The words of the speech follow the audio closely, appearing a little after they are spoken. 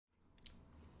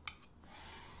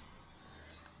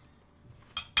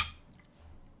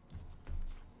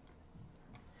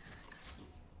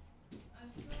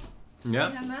Yeah.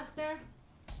 Do you have mask there?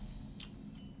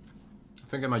 I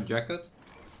think in my jacket.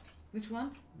 Which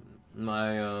one?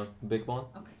 My big one.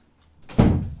 Okay.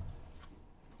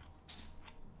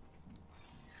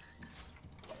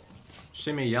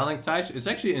 See me yelling, Thijs? It's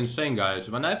actually insane, guys.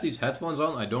 When I have these headphones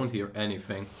on, I don't hear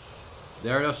anything.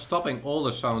 They're just stopping all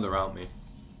the sound around me.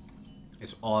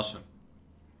 It's awesome.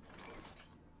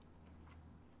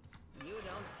 You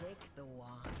don't pick the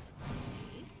wands.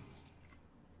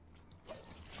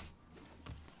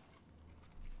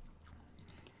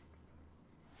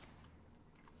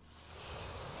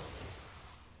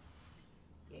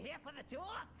 You here for the tour?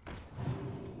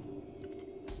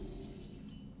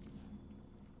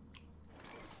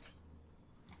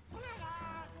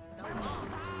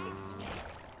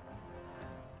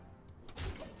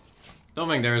 Don't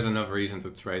think there is enough reason to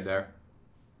trade there.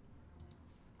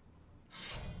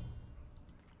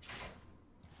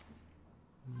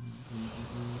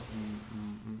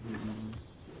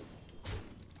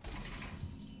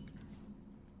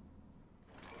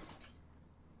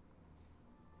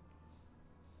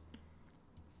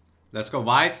 Let's go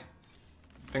white.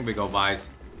 I think we go white.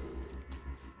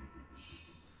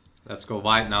 Let's go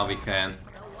white now we can.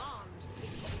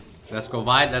 Let's go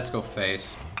white, let's go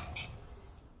face.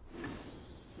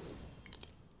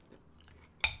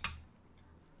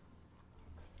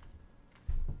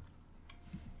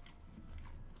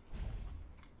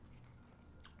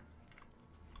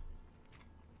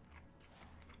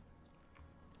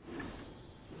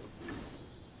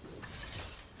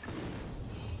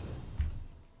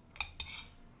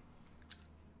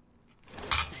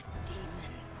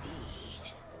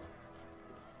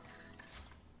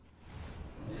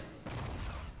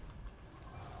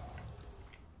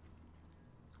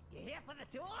 For the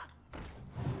tour?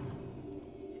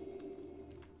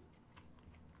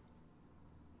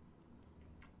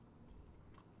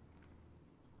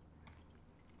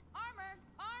 Armor!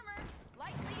 Armor!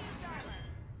 Lightly used armor!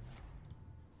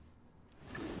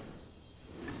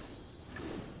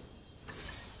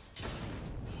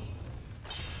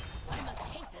 I must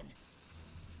hasten.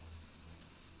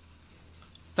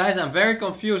 Thijs, I'm very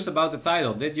confused about the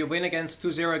title. Did you win against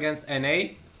 2-0 against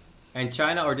NA and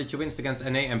China, or did you win against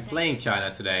NA and playing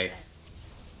China today?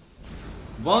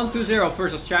 1-2-0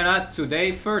 versus China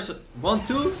today. First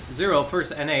 1-2-0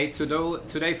 versus NA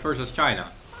today versus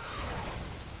China.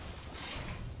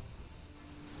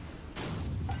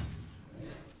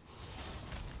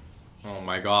 Oh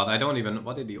my god, I don't even...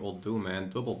 What did he all do, man?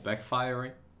 Double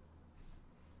backfiring?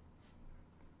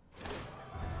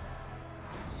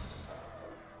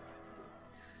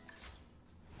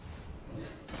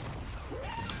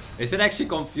 Is it actually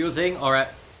confusing, or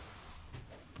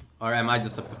am I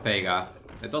just a Pepega?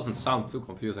 It doesn't sound too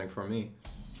confusing for me.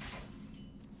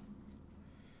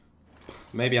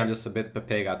 Maybe I'm just a bit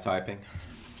Pepega typing.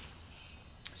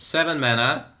 7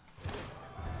 mana.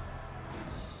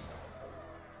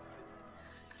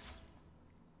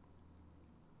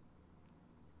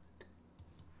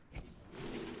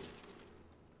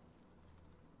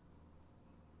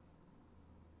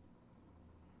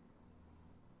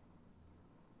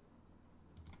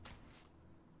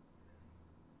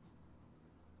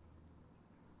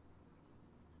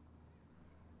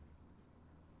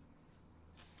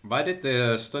 Why did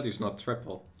the studies not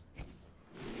triple?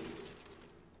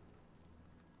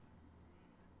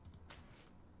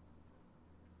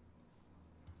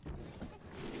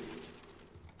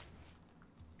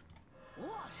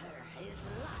 Water is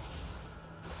life.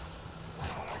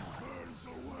 Burns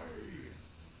away.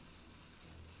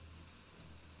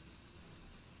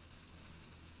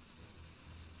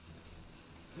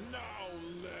 Now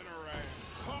litter and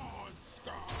corn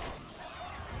scum.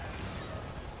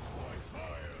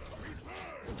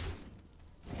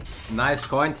 Nice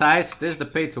coin, Thijs. This is the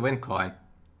pay to win coin.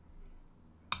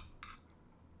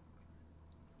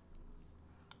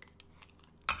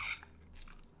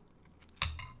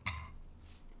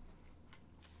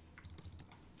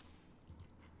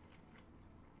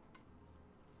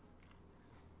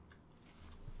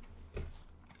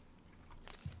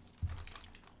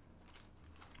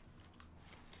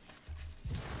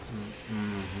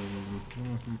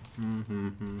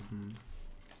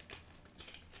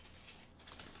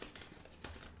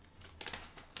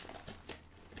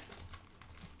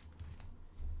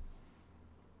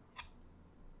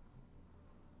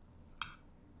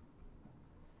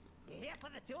 You here for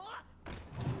the tour?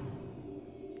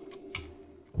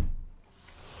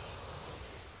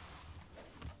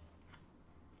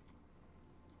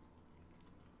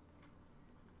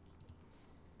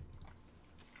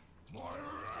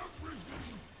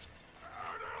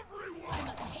 I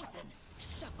must hasten.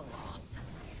 Shuffle off.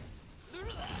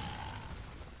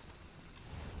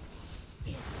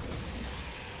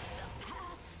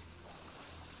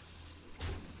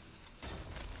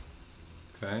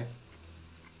 Okay.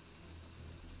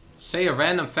 Say a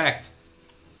random fact.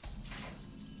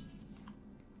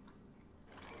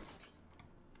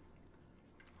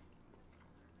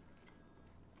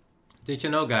 Did you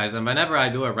know, guys? And whenever I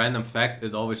do a random fact,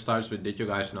 it always starts with "Did you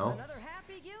guys know?" Another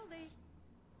happy guildie.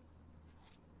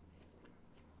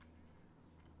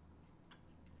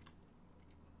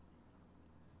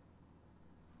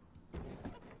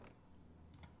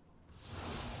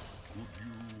 Could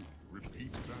you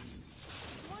repeat that?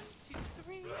 1, 2,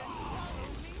 3, and follow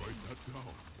me. Write that down.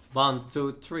 1,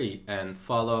 2, 3, and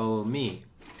follow me.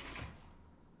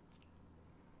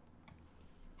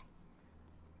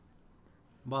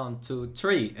 One, 2,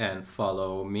 3, and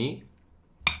follow me.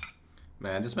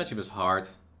 Man, this matchup is hard.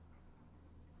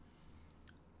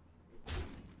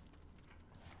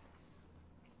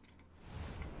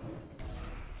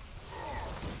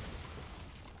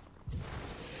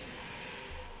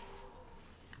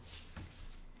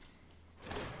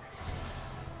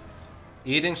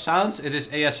 Eating sounds, it is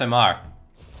ASMR.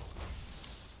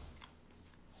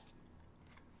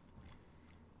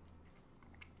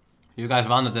 You guys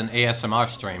wanted an ASMR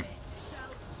stream.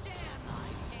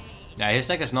 Yeah, his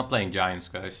deck is not playing giants,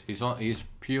 guys. He's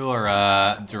pure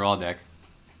draw deck.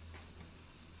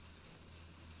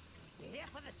 Here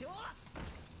for the tour.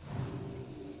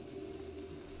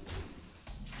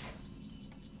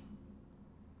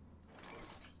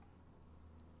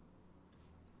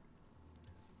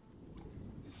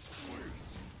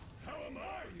 How am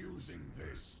I using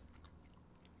this?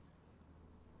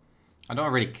 I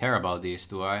don't really care about these,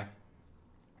 do I?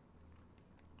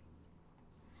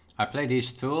 I play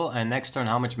these two, and next turn,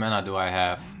 how much mana do I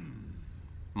have?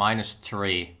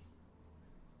 -3.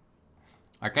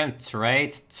 I can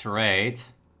trade.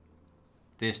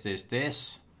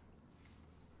 This.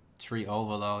 3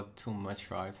 overload, too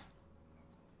much, right?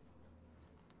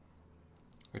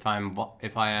 If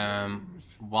I am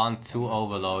 1-2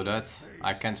 overloaded,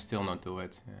 I can still not do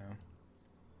it. Yeah.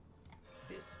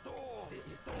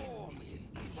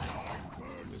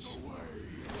 Let's do this.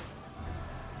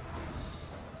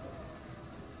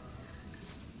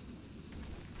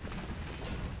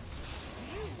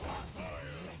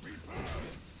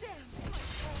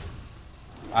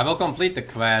 I will complete the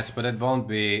quest, but it won't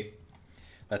be...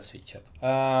 Let's see, chat.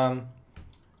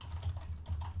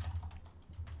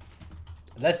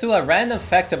 Let's do a random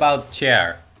fact about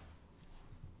chair.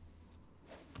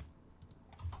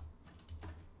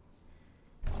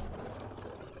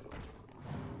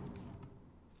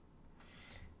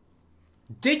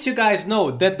 Did you guys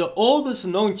know that the oldest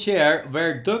known chair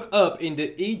were dug up in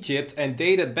Egypt and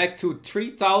dated back to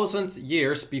 3000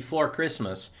 years before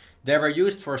Christmas? They were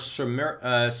used for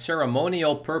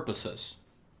ceremonial purposes.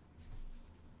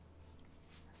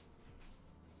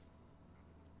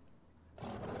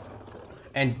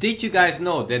 And did you guys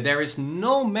know that there is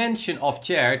no mention of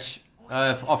chairs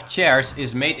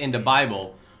is made in the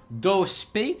Bible? Though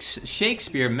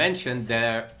Shakespeare mentioned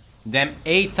them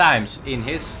 8 times in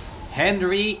his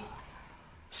Henry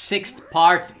VI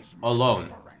part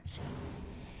alone.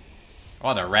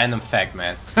 What a random fact,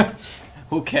 man.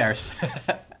 Who cares?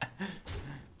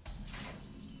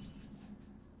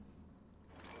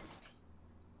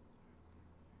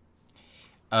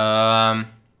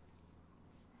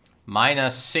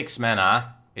 -6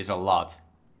 mana is a lot.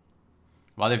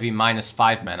 What if we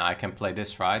 -5 mana? I can play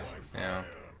this, right? Yeah.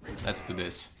 Let's do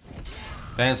this.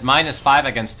 Then it's -5,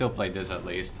 I can still play this at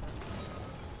least.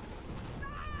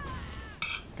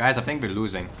 Guys, I think we're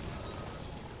losing.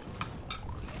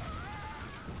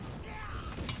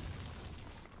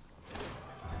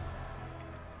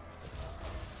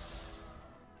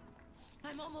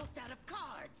 I'm almost out of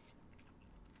cards.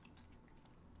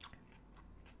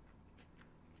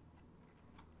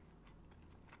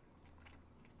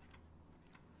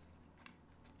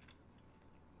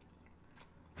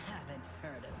 Haven't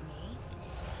heard of me?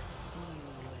 You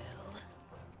will.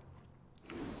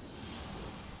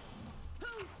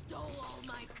 Who stole all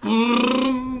my cards?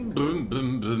 Boom, boom,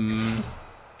 boom, boom.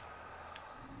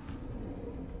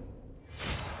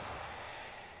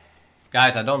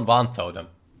 Guys, I don't want totem.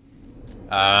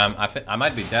 I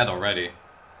might be dead already.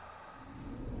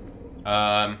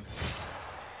 I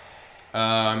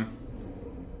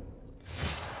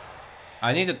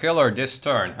need to kill her this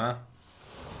turn, huh?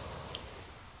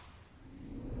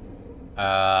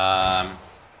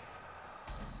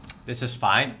 This is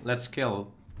fine. Let's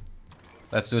kill.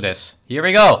 Let's do this. Here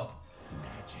we go.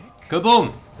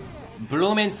 Kaboom!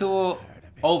 Bloom into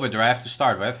overdraft to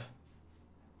start with.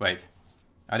 Wait.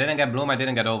 I didn't get bloom, I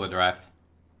didn't get overdraft.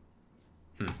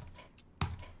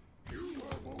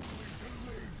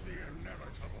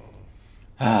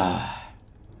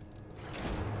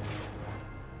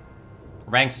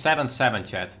 Rank 7-7,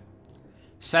 chat.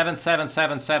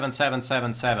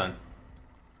 7-7-7-7-7-7-7.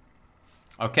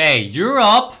 Okay,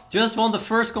 Europe just won the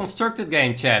first constructed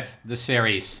game, chat. The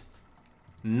series.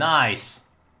 Nice.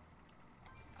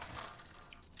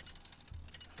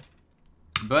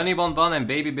 Bunny won 1 and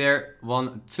Baby Bear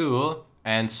won 2.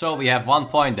 And so we have 1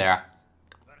 point there.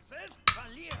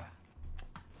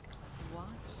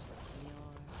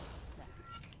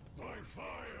 By fire,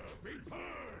 be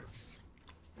purged.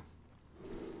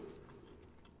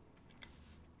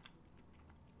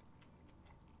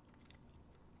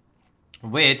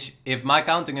 Which, if my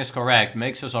counting is correct,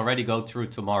 makes us already go through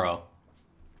tomorrow.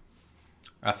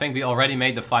 I think we already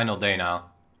made the final day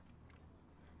now.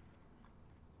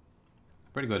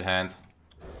 Pretty good hand.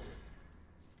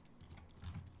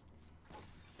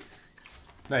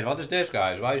 Wait, what is this,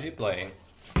 guys? Why is he playing?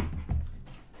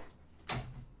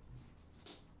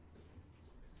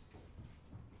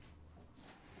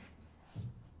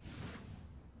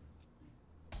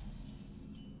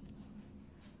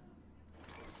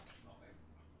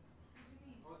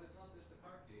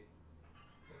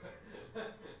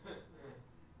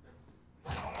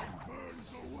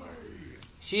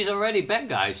 She's already back,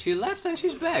 guys. She left and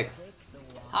she's back.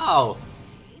 How?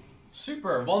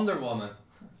 Super Wonder Woman.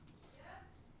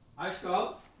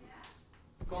 Aishko?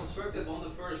 Constructed won the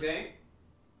first game.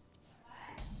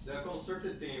 The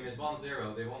constructed team is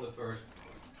 1-0. They won the first.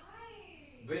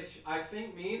 Which I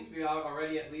think means we are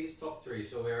already at least top 3.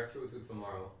 So we are through to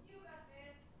tomorrow. You got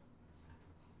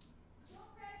this. No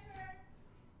pressure.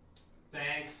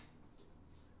 Thanks.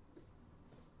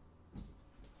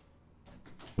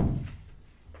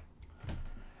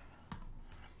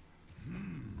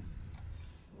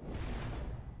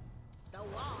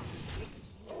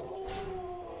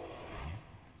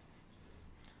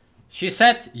 She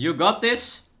said, you got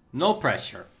this, no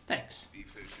pressure. Thanks.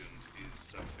 Efficient is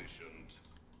sufficient.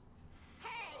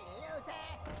 Hey, loser!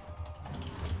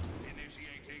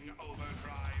 Initiating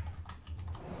overdrive.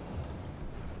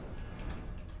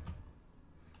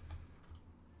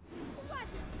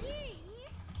 Wasn't me!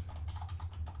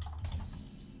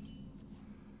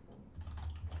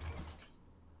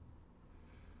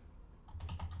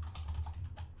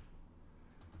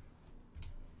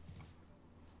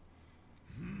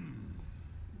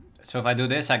 So if I do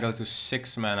this, I go to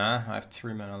 6 mana. I have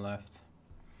 3 mana left.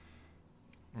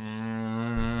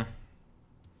 I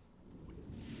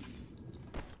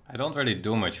don't really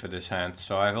do much with this hand,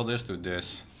 so I will just do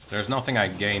this. There's nothing I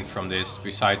gain from this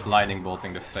besides lightning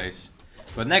bolting the face.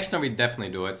 But next time we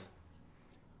definitely do it.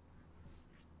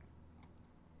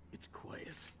 It's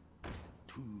quiet.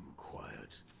 Too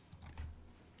quiet.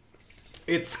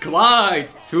 It's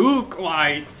quite too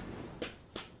quiet.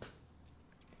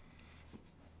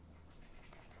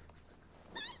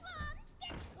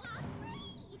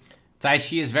 Thijs,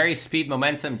 she is very speed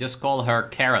momentum. Just call her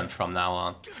Karen from now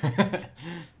on.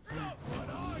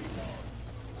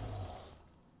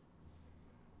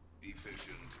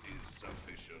 Efficient is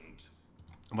sufficient.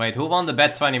 Wait, who won the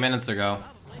bet 20 minutes ago?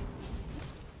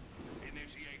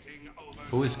 Initiating overdrive.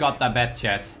 Who's got that bet,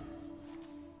 chat?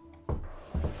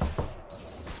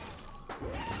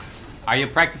 Are you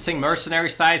practicing mercenary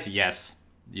styles? Yes.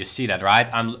 You see that, right?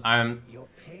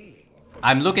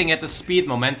 I'm looking at the speed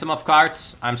momentum of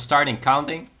cards. I'm starting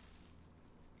counting.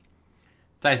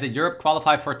 Thijs, did Europe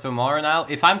qualify for tomorrow now?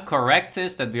 If I'm correct,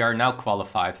 is that we are now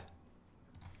qualified.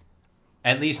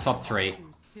 At least top 3.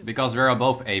 Because we're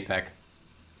above APEC.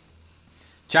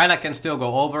 China can still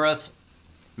go over us.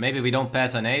 Maybe we don't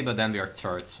pass an A, but then we are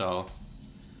 3rd. So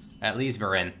at least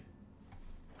we're in.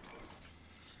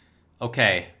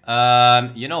 Okay.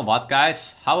 You know what,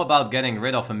 guys? How about getting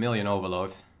rid of a million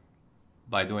overload?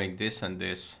 By doing this and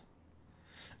this.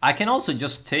 I can also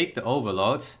just take the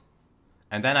overload.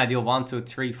 And then I deal 1, 2,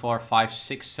 3, 4, 5,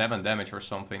 6, 7 damage or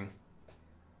something.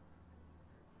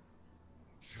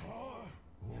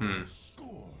 Scourge.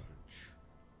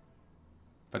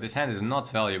 But this hand is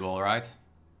not valuable, right?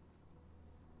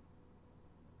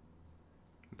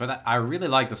 But I really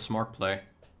like the smart play.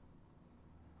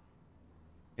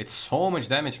 It's so much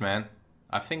damage, man.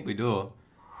 I think we do.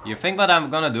 You think what I'm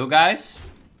gonna do, guys?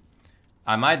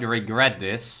 I might regret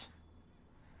this.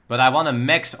 But I want to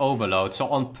max overload. So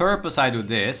on purpose I do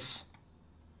this.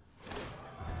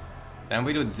 Then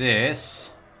we do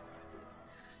this.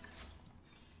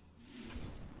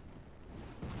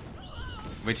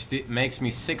 Which makes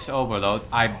me 6 overload.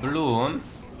 I bloom.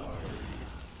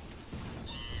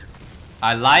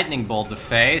 I lightning bolt the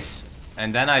face.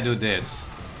 And then I do this.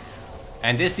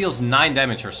 And this deals 9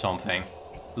 damage or something.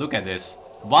 Look at this.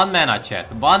 1 mana,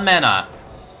 chat. 1 mana.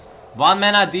 1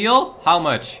 mana deal? How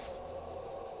much?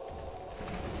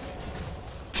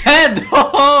 Chad,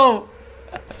 no!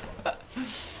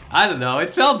 I don't know, it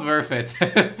felt worth it.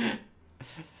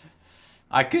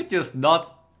 I could just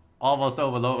not almost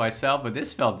overload myself, but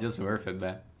this felt just worth it,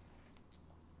 man.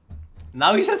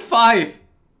 Now he's at 5.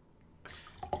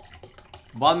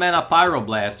 1 mana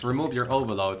Pyroblast, remove your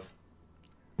overload.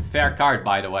 Fair card,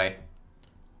 by the way.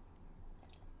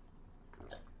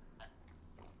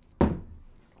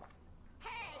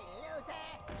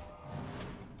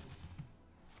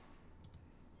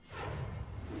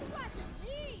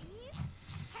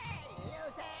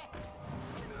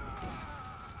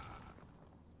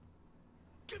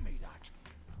 Give me that.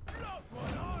 Not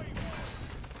what I want.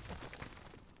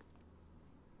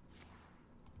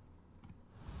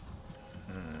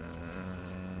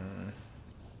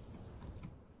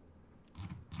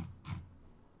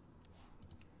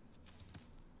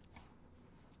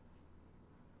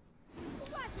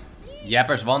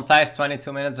 Yappers won Thijs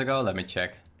 22 minutes ago. Let me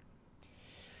check.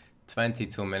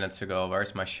 22 minutes ago.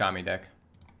 Where's my Shami deck?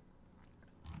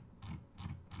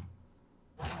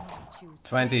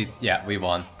 20. Yeah, we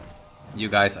won. You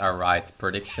guys are right.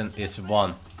 Prediction is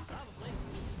 1.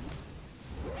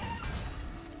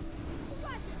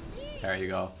 There you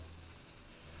go.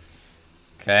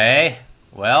 Okay.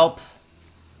 Welp.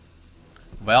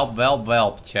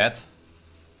 Welp, chat.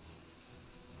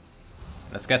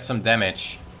 Let's get some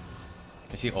damage.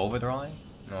 Is he overdrawing?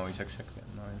 No, he's exactly at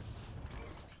 9.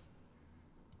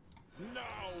 No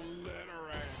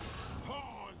littering.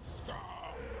 Pawn scum.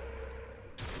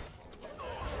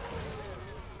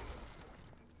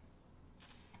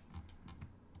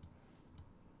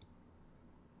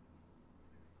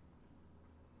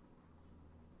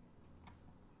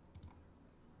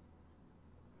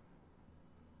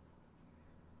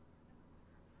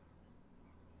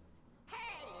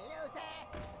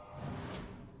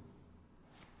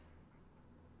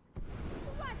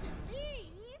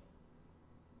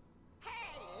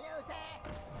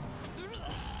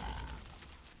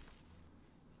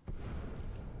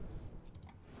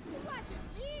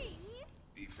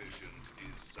 Efficient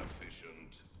is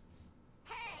sufficient.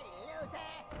 Hey, loser!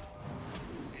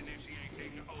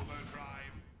 Initiating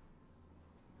overdrive.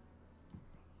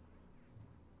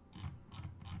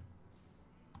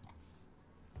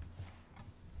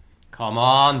 Come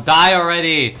on, die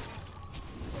already!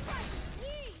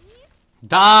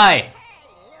 Die!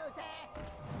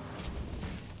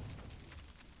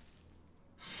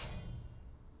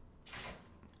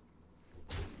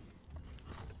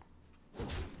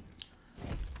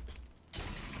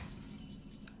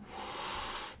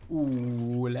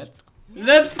 Ooh, let's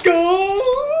go!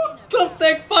 Top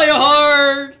deck fire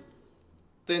hard!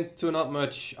 Didn't do not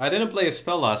much. I didn't play a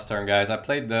spell last turn, guys. I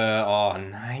played the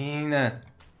 9.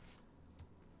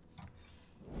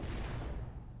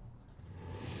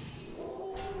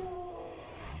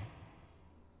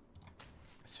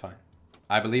 It's fine.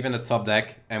 I believe in the top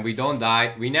deck, and we don't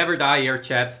die. We never die here,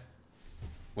 chat.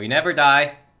 We never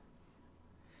die.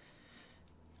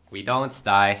 We don't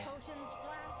die.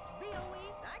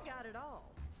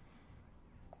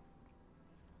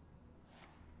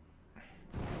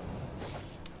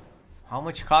 How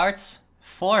much cards?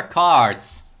 4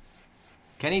 cards.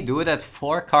 Can he do it at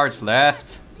 4 cards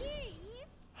left?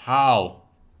 How?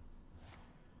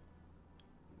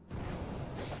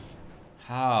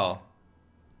 How?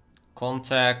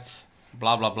 Contact.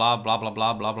 Blah blah blah blah blah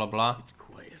blah blah blah blah. It's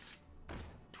quiet.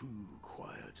 Too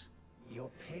quiet.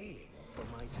 You're paying for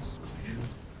my discretion.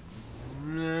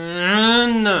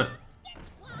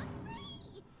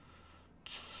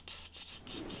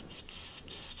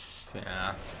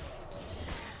 Yeah.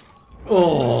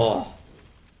 Oh.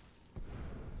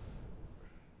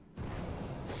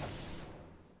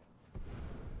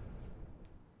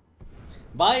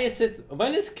 Why is it?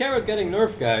 When is Carrot getting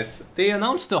nerfed, guys? They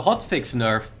announced the hotfix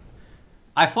nerf.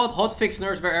 I thought hotfix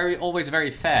nerfs were always very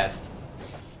fast.